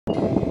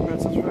Right,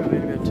 so it's probably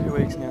been about 2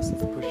 weeks now since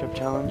the push-up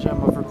challenge.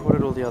 I've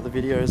recorded all the other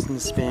videos in the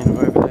span of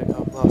over the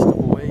last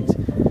couple of weeks,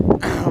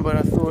 but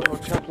I thought I'll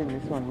chuck in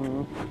this one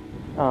here,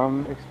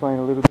 explain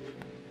a little bit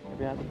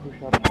about the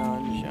push-up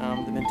challenge,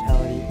 the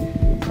mentality.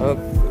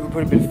 We'll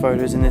put a bit of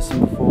photos in this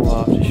and before,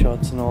 after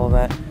shots and all of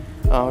that.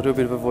 I'll do a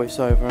bit of a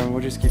voiceover and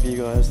we'll just give you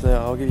guys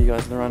I'll give you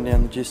guys the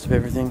rundown, the gist of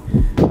everything,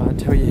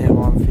 tell you how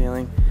I'm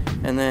feeling,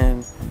 and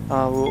then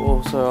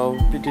I'll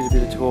do a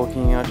bit of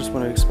talking. I just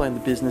want to explain the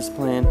business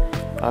plan,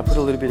 put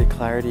a little bit of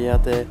clarity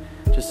out there,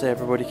 just so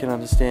everybody can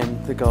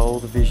understand the goal,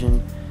 the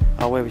vision,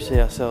 where we see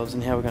ourselves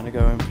and how we're going to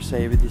go and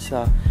proceed with this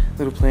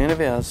little plan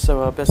of ours.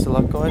 So best of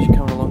luck guys, you're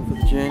coming along for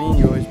the journey,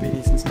 you've always been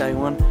here since day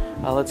one.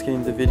 Let's get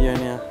into the video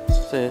now.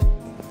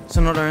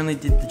 So not only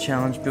did the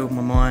challenge build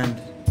my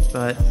mind,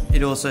 but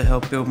it also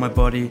helped build my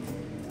body.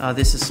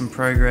 This is some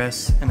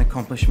progress and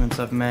accomplishments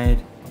I've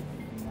made.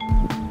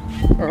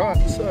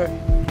 Alright, so,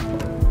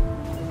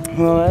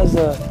 well, as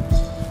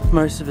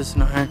most of us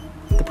know,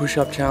 the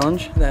push-up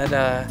challenge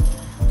that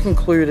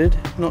concluded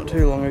not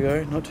too long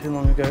ago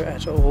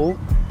at all.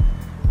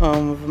 I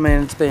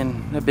mean, it's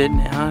been a bit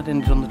now. It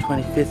ended on the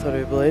 25th, I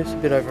do believe. It's a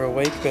bit over a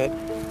week, but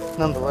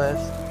nonetheless,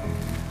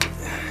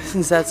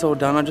 since that's all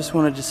done, I just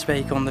wanted to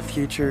speak on the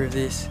future of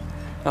this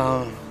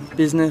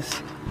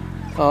business.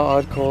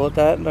 I'd call it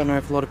that. I don't know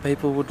if a lot of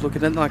people would look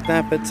at it like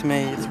that, but to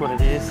me, it's what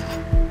it is.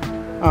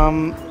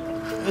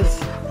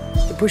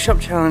 The push-up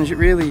challenge, it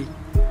really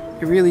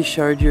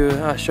showed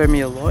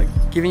me a lot,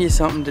 giving you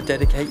something to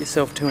dedicate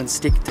yourself to and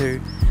stick to.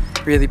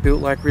 Really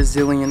built like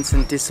resilience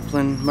and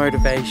discipline,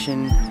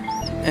 motivation,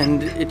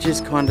 and it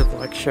just kind of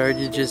like showed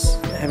you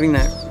just having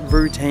that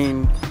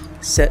routine,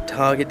 set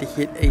target to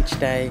hit each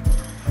day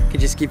could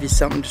just give you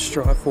something to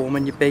strive for.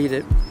 When you beat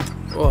it,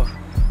 oh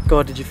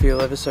God, did you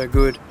feel ever so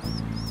good.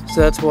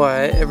 So that's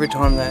why every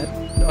time that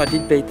I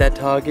did beat that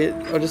target,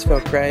 I just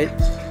felt great.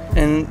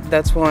 And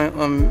that's why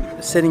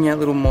I'm setting out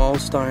little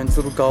milestones,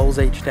 little goals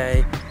each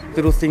day,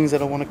 little things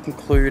that I want to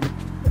conclude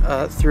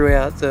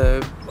throughout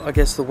the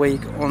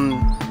week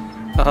on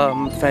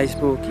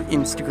Facebook,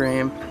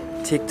 Instagram,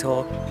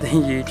 TikTok, the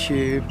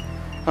YouTube,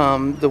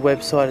 the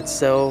website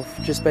itself,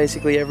 just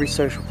basically every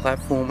social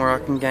platform where I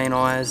can gain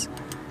eyes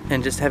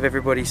and just have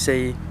everybody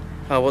see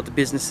what the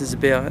business is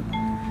about.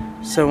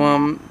 So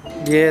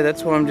yeah,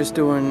 that's why I'm just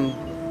doing,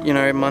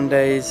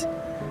 Mondays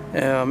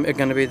are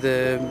going to be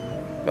the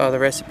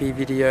recipe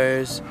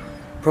videos.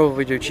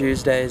 Probably do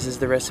Tuesdays as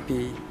the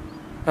recipe.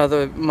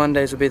 The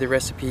Mondays will be the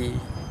recipe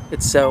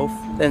itself,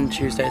 then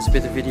Tuesdays will be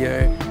the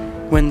video.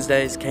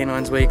 Wednesdays,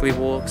 Canines Weekly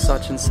Walks,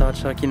 such and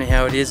such, like you know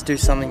how it is, do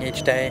something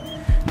each day.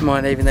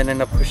 Might even then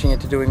end up pushing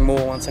it to doing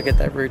more once I get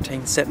that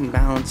routine set and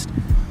balanced.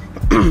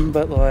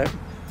 But like,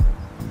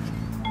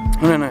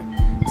 I don't know,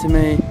 to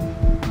me,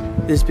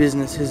 this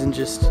business isn't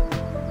just,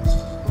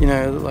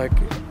 like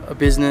a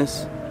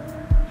business.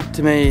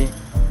 To me,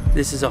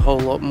 this is a whole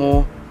lot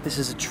more. This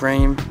is a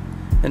dream,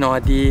 an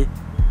idea.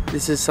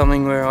 This is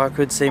something where I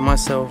could see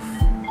myself,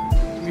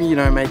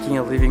 making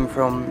a living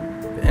from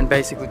and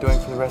basically doing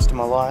for the rest of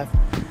my life.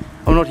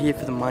 I'm not here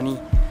for the money,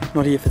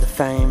 not here for the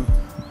fame.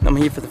 I'm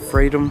here for the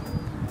freedom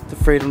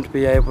to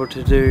be able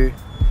to do,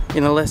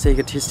 in a less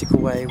egotistical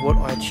way, what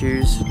I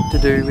choose to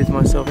do with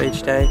myself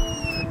each day.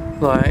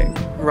 Like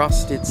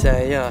Russ did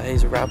say,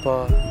 he's a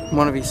rapper.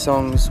 One of his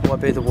songs, "Why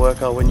Be the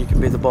Worker When You Can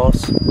Be the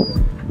Boss?"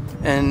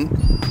 And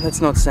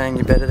that's not saying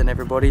you're better than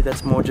everybody.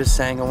 That's more just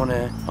saying I want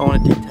to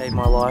dictate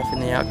my life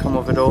and the outcome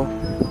of it all.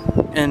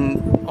 And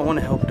I want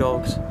to help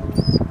dogs.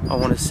 I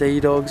want to see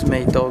dogs,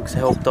 meet dogs,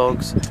 help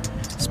dogs,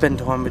 spend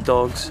time with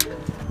dogs.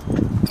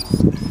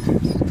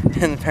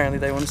 And apparently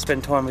they want to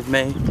spend time with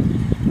me.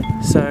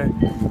 So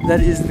that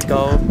is the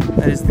goal.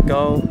 That is the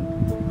goal.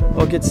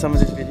 I'll get some of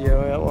this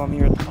video out while I'm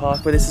here at the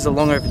park, but this is a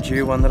long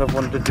overdue one that I've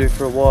wanted to do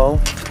for a while.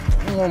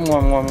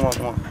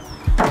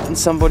 And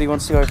somebody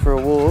wants to go for a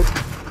walk.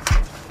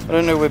 I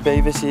don't know where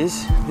Beavis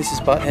is. This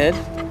is Butthead.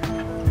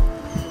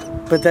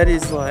 But that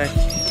is like,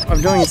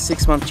 I'm doing a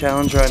 6-month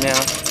challenge right now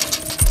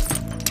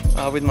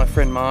with my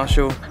friend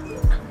Marshall.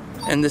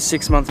 And the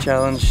 6-month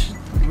challenge,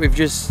 we call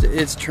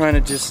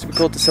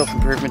it the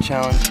self-improvement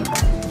challenge.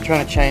 We're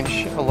trying to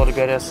change a lot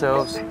about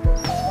ourselves.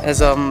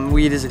 As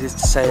weird as it is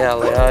to say out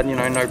loud,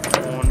 no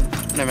porn,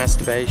 no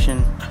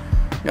masturbation,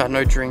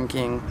 no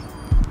drinking,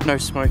 no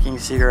smoking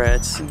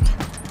cigarettes.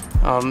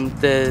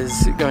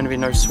 There's going to be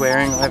no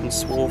swearing. I haven't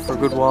swore for a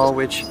good while,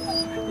 which,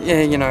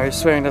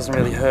 swearing doesn't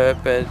really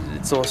hurt, but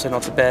it's also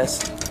not the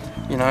best.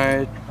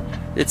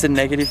 It's a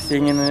negative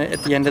thing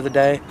at the end of the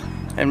day.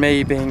 And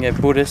me being a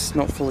Buddhist,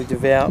 not fully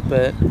devout,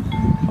 but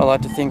I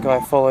like to think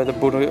I follow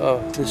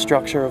the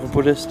structure of a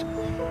Buddhist.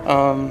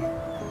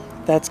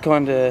 That's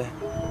kind of,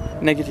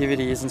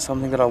 negativity isn't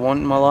something that I want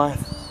in my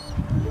life.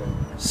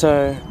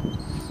 So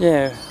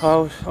yeah,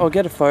 I'll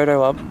get a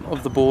photo up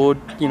of the board,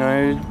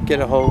 get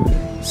a whole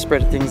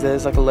spread of things.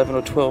 There's like 11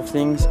 or 12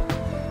 things,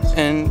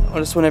 and I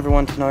just want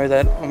everyone to know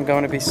that I'm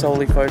going to be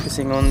solely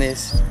focusing on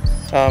this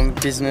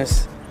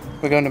business.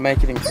 We're going to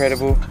make it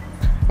incredible.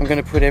 I'm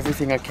going to put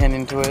everything I can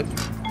into it.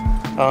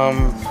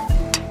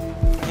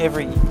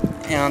 Every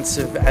ounce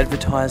of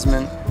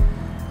advertisement.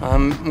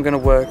 I'm going to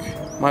work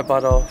my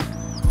butt off,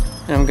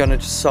 and I'm going to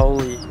just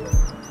solely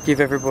give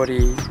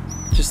everybody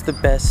just the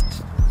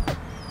best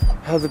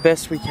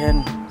we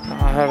can.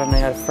 I don't know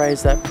how to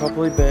phrase that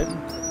properly, but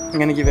I'm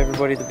going to give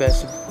everybody the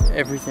best of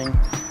everything.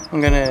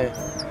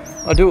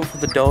 I'll do it for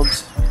the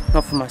dogs,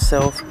 not for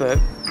myself, but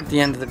at the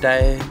end of the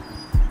day,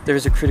 there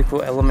is a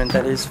critical element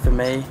that is for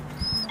me.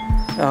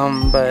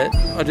 But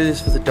I do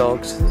this for the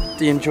dogs.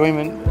 The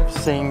enjoyment of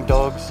seeing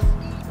dogs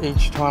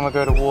each time I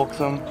go to walk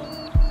them,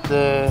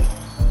 the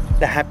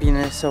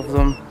happiness of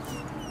them,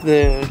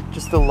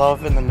 just the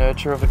love and the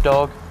nurture of a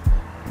dog,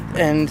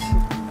 and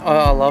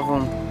I love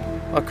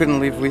them. I couldn't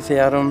live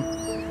without them.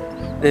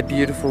 They're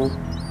beautiful.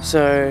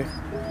 So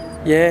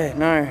yeah,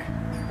 no,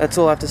 that's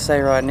all I have to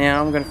say right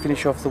now. I'm going to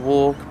finish off the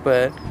walk,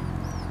 but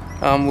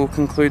we'll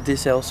conclude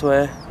this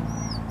elsewhere.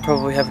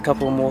 Probably have a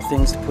couple of more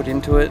things to put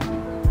into it.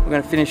 We're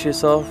going to finish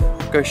this off,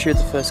 go shoot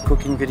the first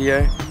cooking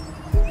video.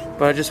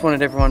 But I just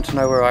wanted everyone to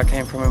know where I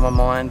came from in my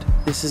mind.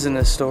 This isn't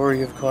a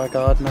story of Kai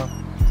Gardner.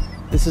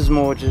 This is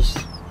more just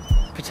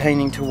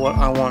pertaining to what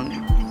I want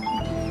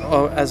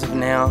as of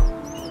now,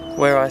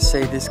 where I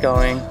see this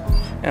going.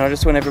 And I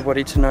just want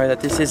everybody to know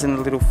that this isn't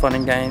a little fun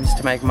and games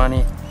to make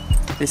money.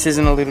 This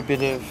isn't a little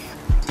bit of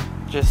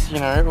just,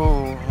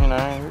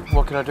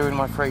 what can I do in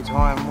my free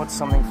time? What's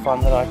something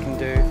fun that I can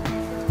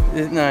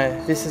do?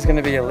 No, this is going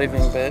to be a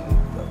living, but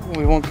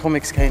we want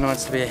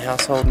ComixCanines to be a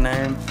household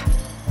name.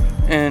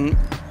 And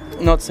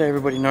not so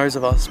everybody knows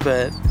of us,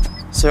 but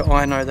so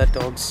I know that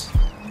dogs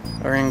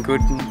are in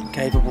good and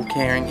capable,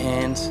 caring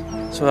hands.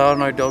 So I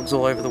know dogs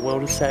all over the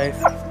world are safe.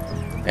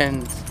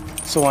 And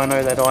so I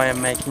know that I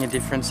am making a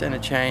difference and a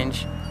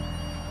change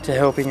to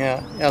helping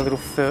our little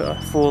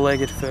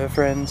four-legged fur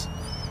friends.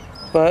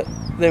 But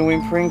they're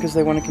whimpering because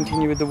they want to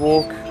continue with the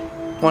walk.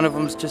 One of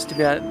them's just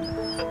about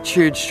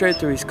chewed straight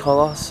through his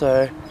collar,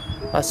 so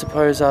I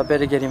suppose I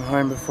better get him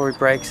home before he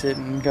breaks it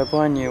and go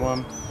buy a new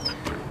one.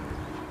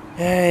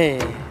 Hey.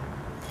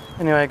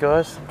 Anyway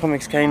guys,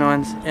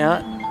 ComixCanines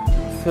out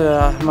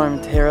for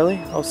momentarily.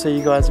 I'll see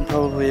you guys in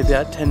probably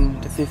about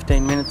 10 to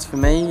 15 minutes for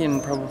me,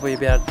 and probably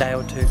about a day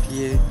or two for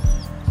you.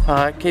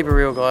 Keep it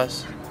real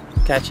guys.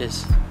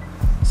 Catches.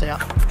 See ya.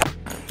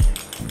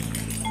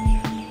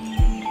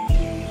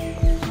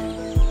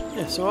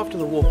 Yeah, so after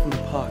the walk from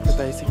the park, I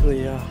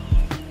basically, I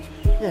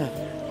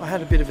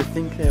had a bit of a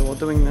think there while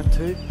doing that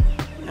too.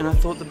 And I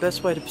thought the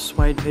best way to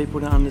persuade people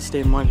to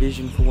understand my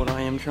vision for what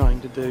I am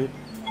trying to do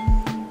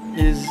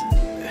is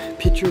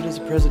picture it as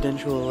a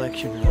presidential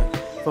election, right?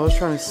 If I was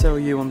trying to sell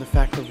you on the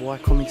fact of why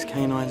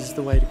ComixCanines is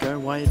the way to go,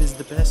 why it is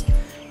the best,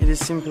 it is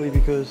simply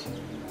because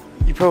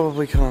you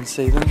probably can't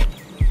see them.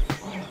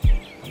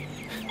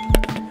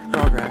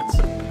 Dog rats.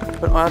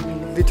 But I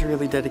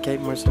literally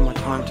dedicate most of my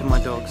time to my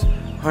dogs.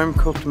 Home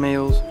cooked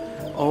meals,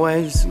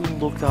 always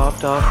looked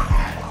after.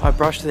 I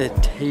brush their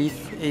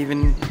teeth,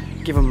 even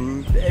give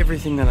them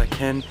everything that I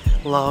can.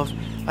 Love.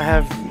 I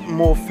have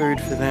more food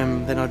for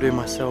them than I do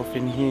myself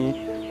in here.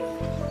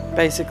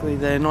 Basically,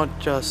 they're not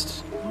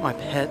just my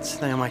pets,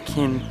 they are my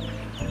kin.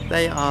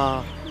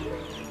 They're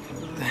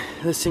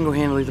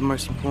single-handedly the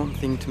most important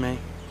thing to me.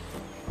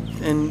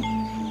 And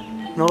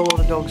not a lot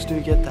of dogs do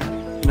get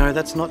that. No,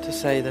 that's not to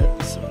say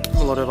that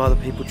a lot of other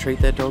people treat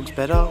their dogs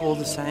better or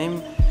the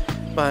same,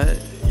 but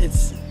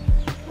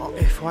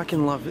if I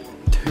can love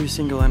 2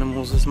 single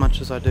animals as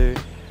much as I do,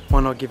 why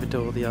not give it to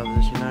all the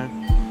others, you know?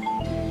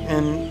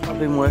 And I've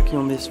been working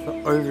on this for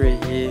over a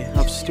year.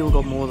 I've still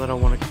got more that I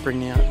want to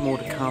bring out, more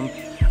to come.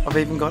 I've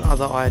even got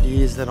other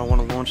ideas that I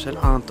want to launch that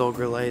aren't dog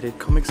related.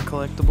 Comics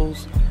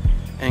collectibles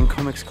and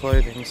comics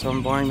clothing. So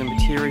I'm buying the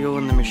material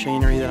and the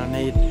machinery that I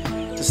need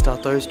to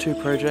start those 2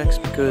 projects,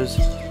 because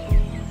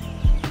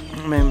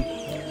I mean,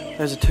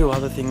 those are 2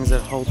 other things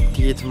that hold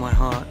dear to my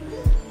heart.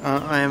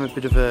 I am a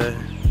bit of a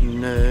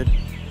nerd,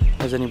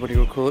 as anybody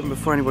will call it. And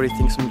before anybody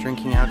thinks I'm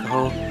drinking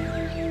alcohol,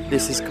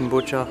 this is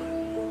kombucha.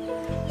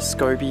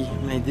 Scoby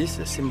made this,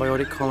 a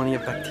symbiotic colony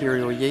of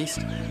bacterial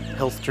yeast.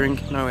 Health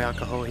drink, no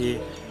alcohol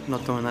here. I'm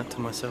not doing that to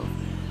myself.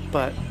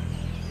 But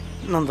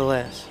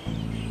nonetheless,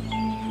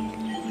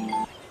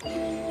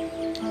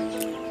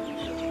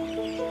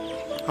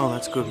 oh,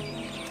 that's good.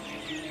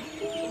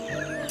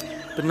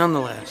 But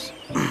nonetheless,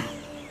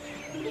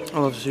 I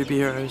love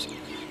superheroes,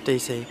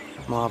 DC,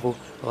 Marvel,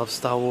 I love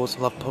Star Wars,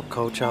 I love pop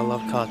culture, I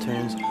love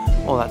cartoons,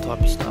 all that type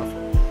of stuff.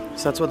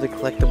 So that's what the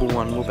collectible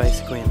one will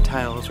basically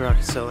entail, is where I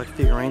can sell like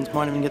figurines,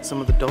 might even get some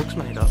of the dogs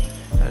made up.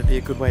 That'd be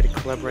a good way to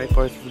collaborate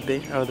both of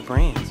the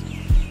brands.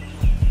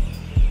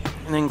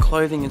 And then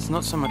clothing, it's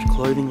not so much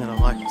clothing that I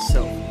like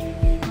itself,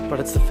 but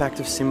it's the fact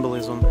of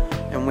symbolism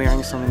and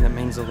wearing something that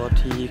means a lot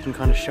to you. You can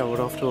kind of show it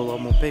off to a lot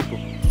more people.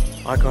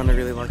 I kind of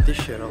really like this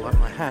shirt, I like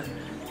my hat.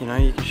 You know,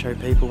 you can show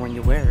people when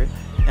you wear it,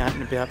 out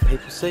and about,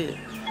 people see it.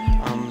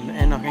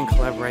 And I can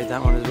collaborate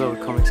that one as well with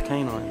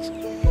ComixCanines.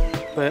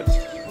 But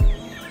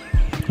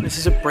this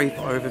is a brief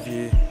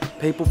overview.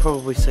 People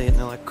probably see it and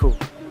they're like, cool,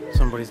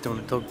 somebody's doing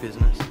a dog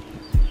business.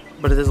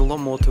 But there's a lot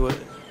more to it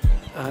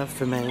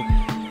for me.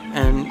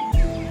 And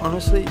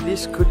honestly,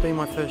 this could be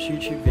my first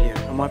YouTube video.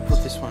 I might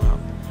put this one up.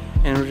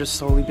 and it'll just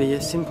solely be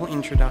a simple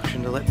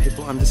introduction to let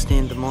people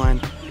understand the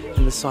mind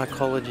and the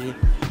psychology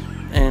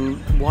and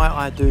why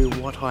I do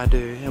what I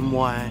do and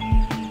why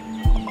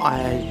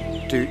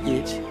I do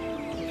it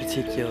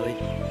particularly.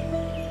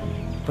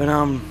 But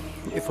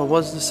if I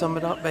was to sum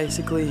it up,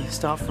 basically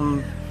start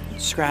from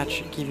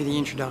scratch, give you the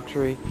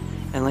introductory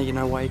and let you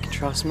know why you can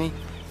trust me.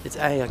 It's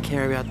A, I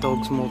care about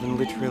dogs more than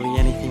literally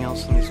anything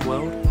else in this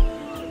world.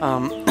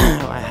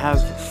 I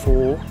have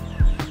 4,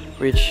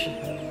 which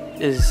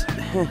is,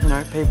 you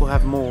know, people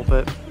have more,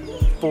 but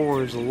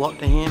 4 is a lot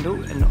to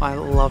handle, and I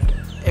loved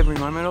every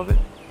moment of it.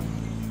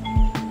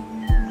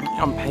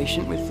 I'm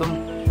patient with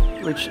them,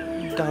 which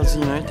does,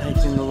 you know, take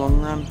it in the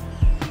long run.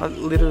 I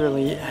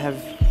literally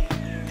have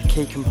the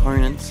key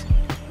components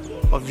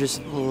of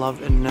just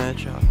love and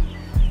nurture.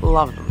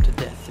 Love them to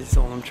death is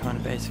all I'm trying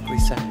to basically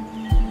say.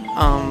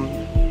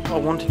 I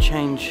want to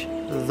change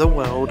the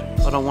world,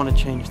 but I want to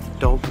change the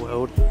dog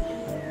world,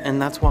 and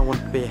that's why I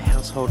want it to be a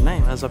household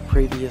name, as I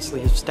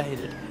previously have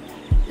stated.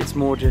 It's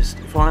more just,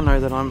 if I know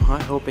that I'm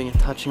helping and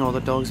touching all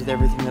the dogs with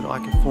everything that I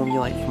can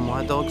formulate for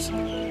my dogs,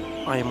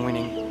 I am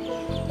winning.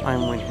 I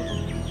am winning.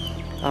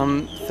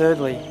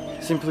 Thirdly,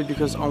 simply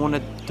because I want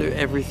to do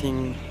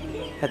everything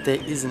that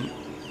there isn't.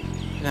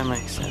 If that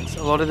makes sense.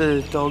 A lot of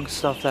the dog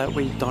stuff that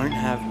we don't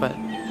have but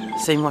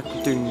seem like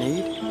we do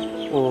need,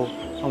 or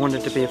I want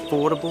it to be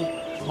affordable,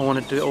 I want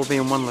it to all be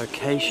in one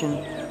location,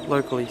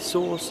 locally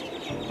sourced,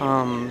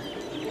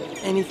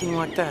 anything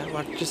like that.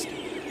 Like just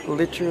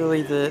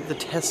literally the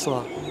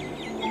Tesla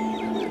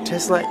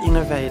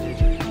innovated.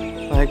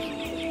 Like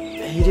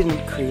he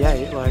didn't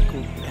create, like,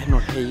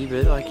 not he,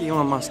 but like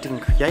Elon Musk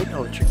didn't create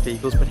electric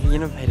vehicles, but he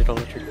innovated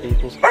electric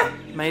vehicles,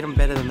 made them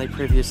better than they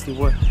previously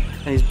were,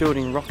 and he's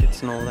building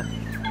rockets and all that.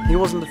 He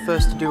wasn't the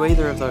first to do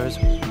either of those,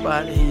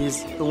 but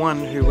he's the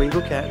one who we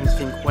look at and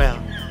think, wow,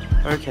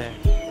 okay,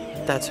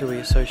 that's who we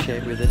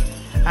associate with it.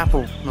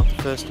 Apple, not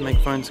the first to make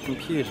phones and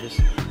computers.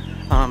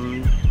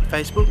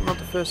 Facebook, not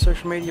the first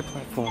social media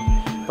platform,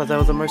 but they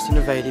were the most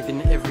innovative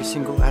in every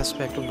single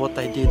aspect of what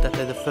they did, that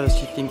they're the first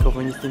you think of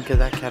when you think of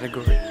that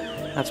category.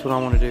 That's what I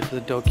want to do for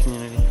the dog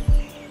community.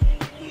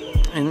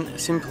 And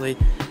simply,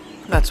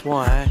 that's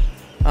why,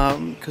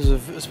 because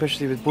of,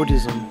 especially with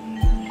Buddhism,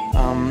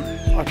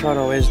 I try to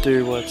always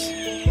do what's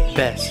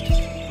best,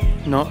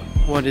 not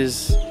what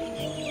is,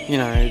 you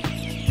know,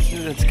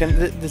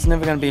 there's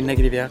never going to be a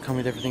negative outcome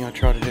with everything I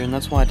try to do, and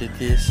that's why I did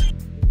this.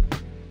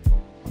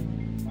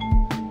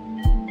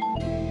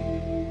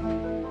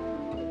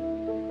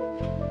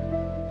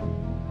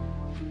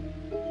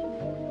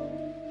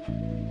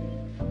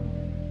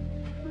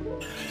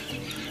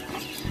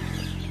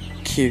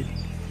 Cute.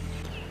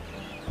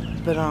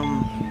 But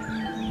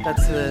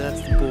that's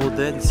the board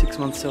there, the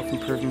 6-month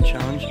self-improvement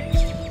challenge.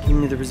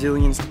 Giving me the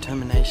resilience,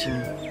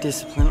 determination,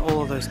 discipline,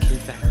 all of those key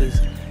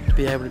factors to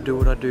be able to do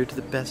what I do to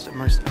the best and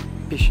most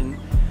efficient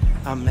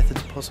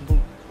methods possible.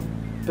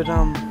 But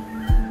yeah,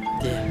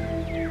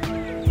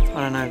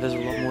 I don't know, there's a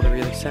lot more to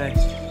really say.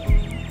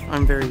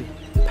 I'm very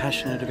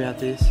passionate about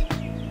this.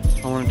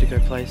 I wanted to go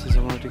places, I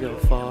wanted to go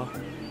far,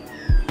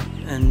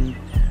 and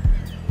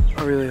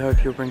I really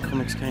hope you'll bring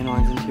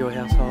ComixCanines into your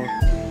household.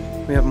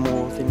 We have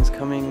more things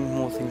coming,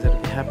 more things that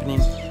will be happening.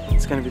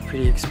 It's going to be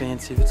pretty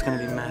expansive, it's going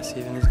to be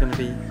massive, and there's going to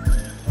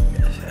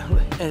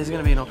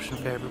be an option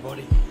for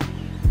everybody.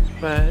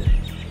 But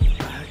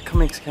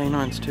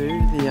ComixCanines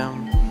too,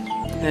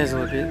 there's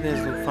a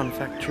little fun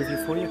fact trivia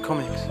for you.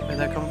 Comics, where'd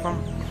that come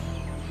from?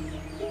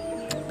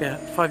 About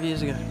 5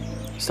 years ago.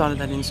 Started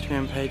that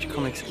Instagram page,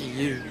 Comics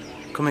EU.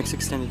 Comics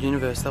Extended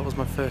Universe. That was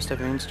my first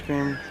ever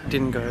Instagram.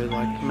 Didn't go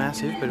like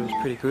massive, but it was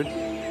pretty good.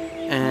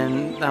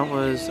 And that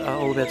was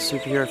all about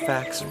superhero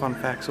facts, fun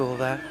facts, all of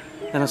that.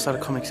 Then I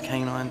started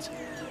ComixCanines,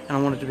 and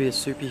I wanted to be a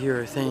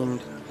superhero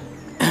themed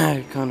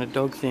kind of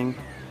dog thing,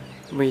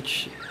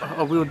 which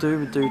I will do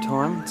with due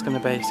time. It's going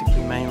to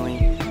basically mainly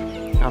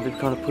be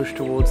kind of pushed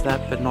towards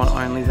that, but not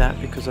only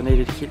that, because I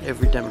needed to hit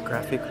every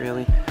demographic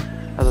really.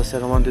 As I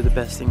said, I want to do the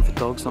best thing for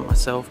dogs, not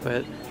myself,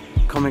 but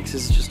comics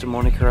is just a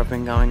moniker I've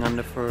been going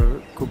under for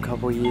a good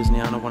couple of years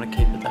now, and I want to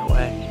keep it that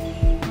way.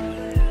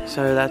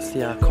 So that's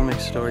the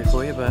comics story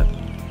for you, but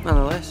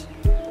nonetheless,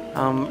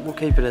 we'll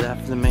keep it at that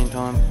for the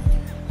meantime.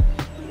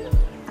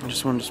 I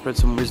just wanted to spread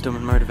some wisdom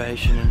and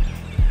motivation and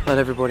let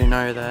everybody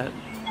know that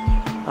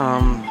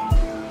I'm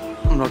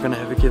not going to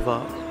ever give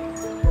up.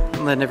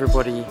 And letting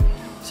everybody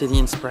see the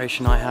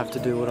inspiration I have to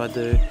do what I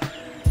do,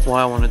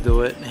 why I want to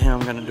do it, how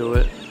I'm going to do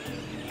it,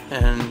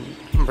 and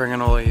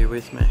bringing all of you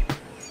with me.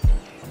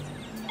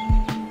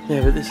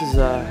 Yeah, but this has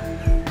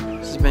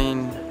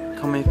been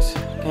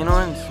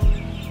ComixCanines,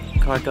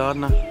 Kai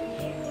Gardner,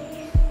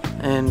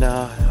 and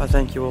I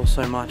thank you all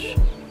so much.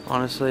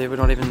 Honestly, we're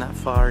not even that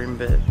far in,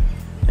 but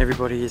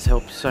everybody has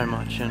helped so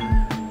much, and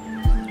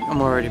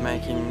I'm already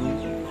making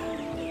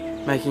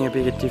a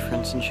bigger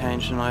difference and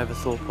change than I ever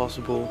thought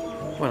possible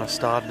when I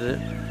started it,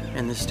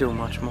 and there's still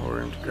much more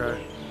room to grow.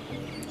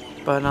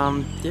 But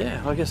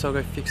yeah, I guess I'll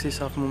go fix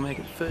this up and we'll make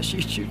it the first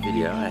YouTube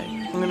video,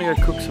 eh? I'm gonna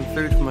go cook some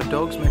food for my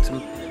dogs, make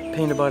some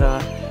peanut butter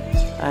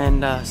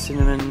and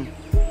cinnamon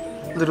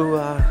little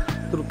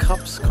little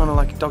cups, kind of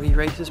like doggy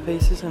Reese's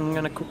Pieces, and I'm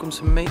going to cook them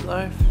some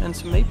meatloaf and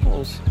some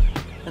meatballs,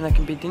 and they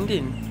can be din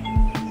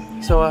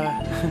din. So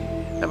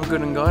have a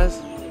good one, guys.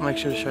 I'll make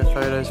sure to show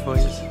photos for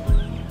you.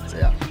 See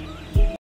ya.